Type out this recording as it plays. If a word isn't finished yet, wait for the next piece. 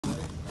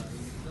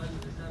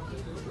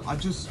I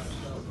just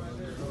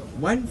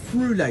went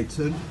through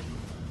Leyton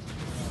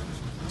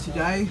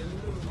today.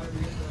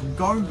 I'm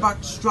going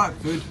back to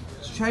Stratford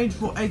to change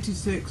for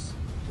 86.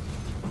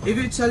 If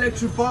it's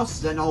electric bus,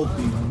 then I'll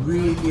be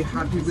really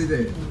happy with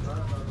it.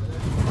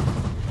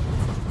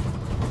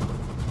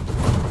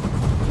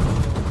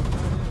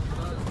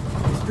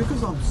 It's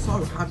because I'm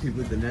so happy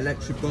with an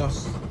electric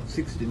bus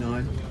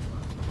 69.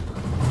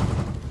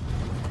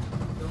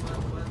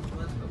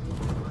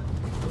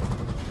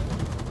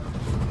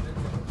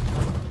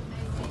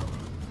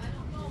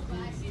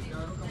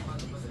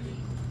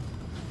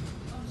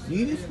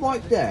 See this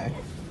right there?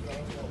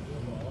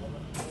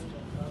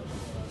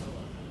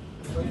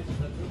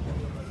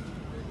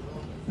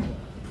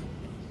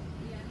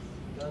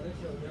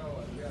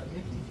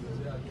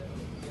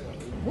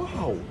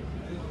 Wow!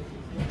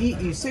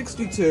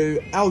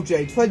 EE62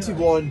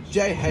 LJ21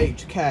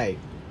 JHK.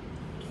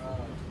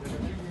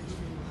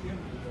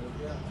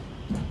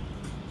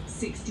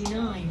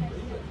 69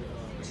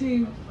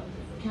 to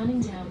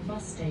Canning Town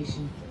bus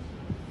station.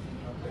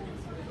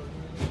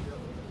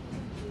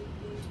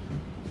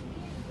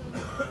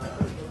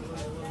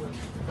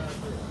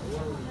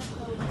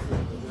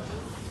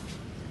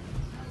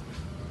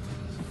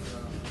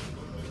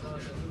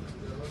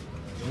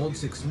 One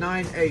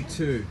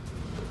 6982.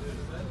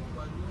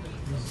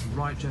 This is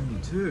right journey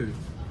too.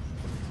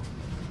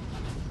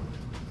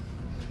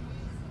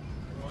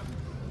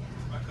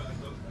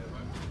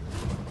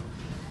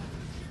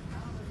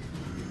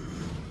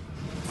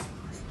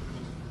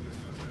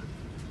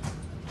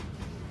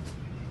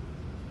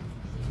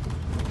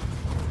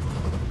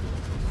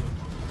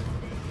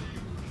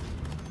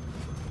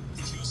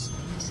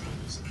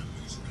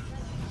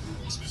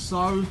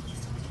 So,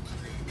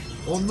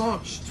 on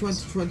March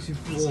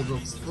 2024, the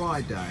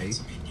Friday,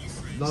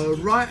 the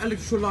right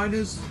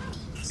electroliners,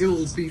 it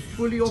will be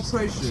fully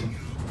operational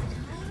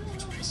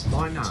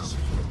by now.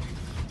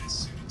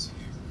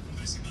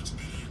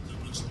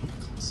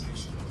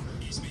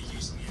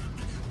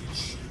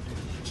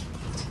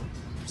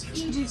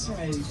 Edith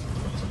Road.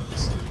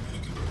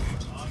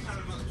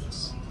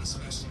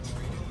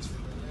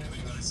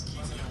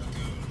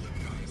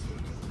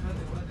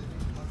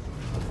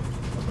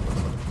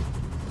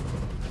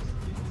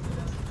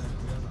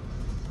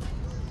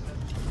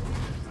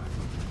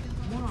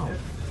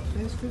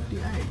 There's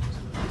 58.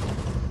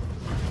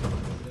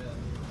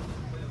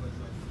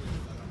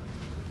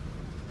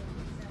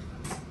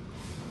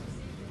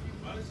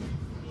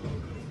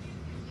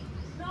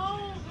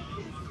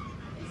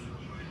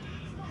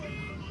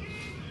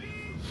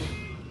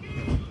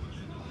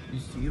 You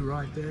see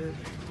right there?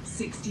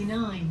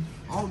 69.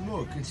 Oh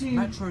look, it's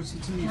Metro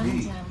City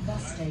Canning Town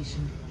bus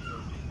station.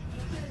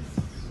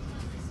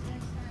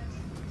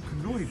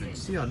 Cannot even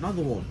see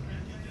another one.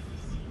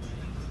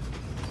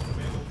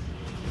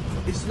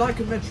 It's like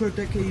a Metro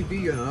Deck EV,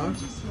 you know?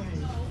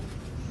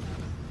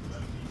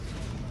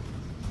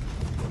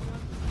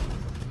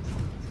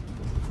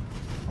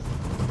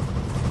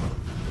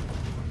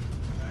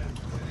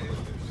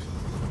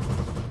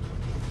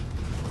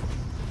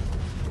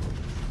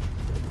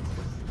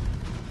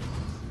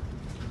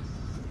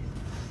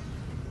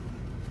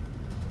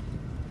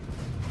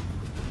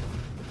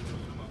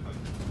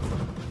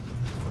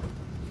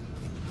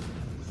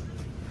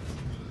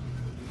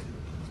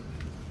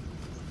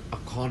 I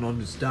can't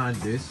understand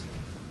this.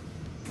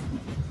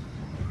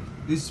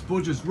 This is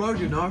Budger's Road,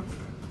 you know.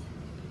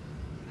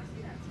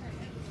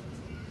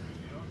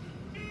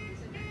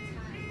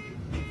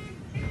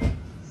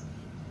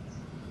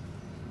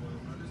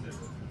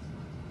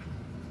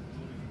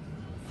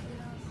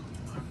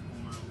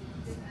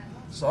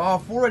 So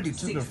I've already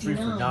took a 3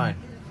 for 9.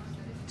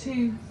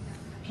 To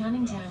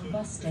Canning Town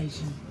bus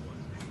station.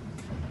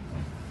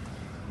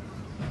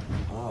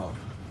 Oh,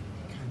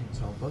 Canning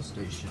Town bus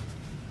station.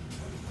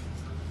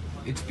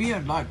 It's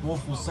being like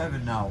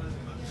 147 now.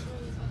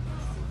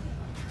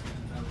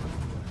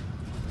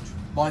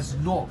 But it's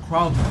not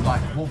crowded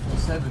like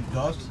 147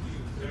 does.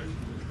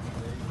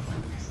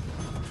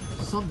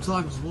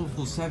 Sometimes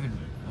 147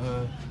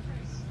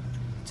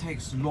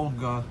 takes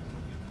longer.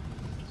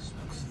 It's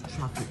because of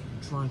traffic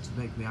trying to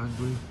make me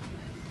angry.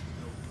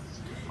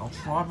 I'll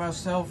try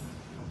myself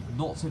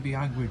not to be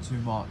angry too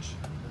much.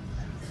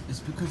 It's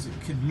because it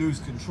can lose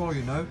control,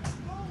 you know.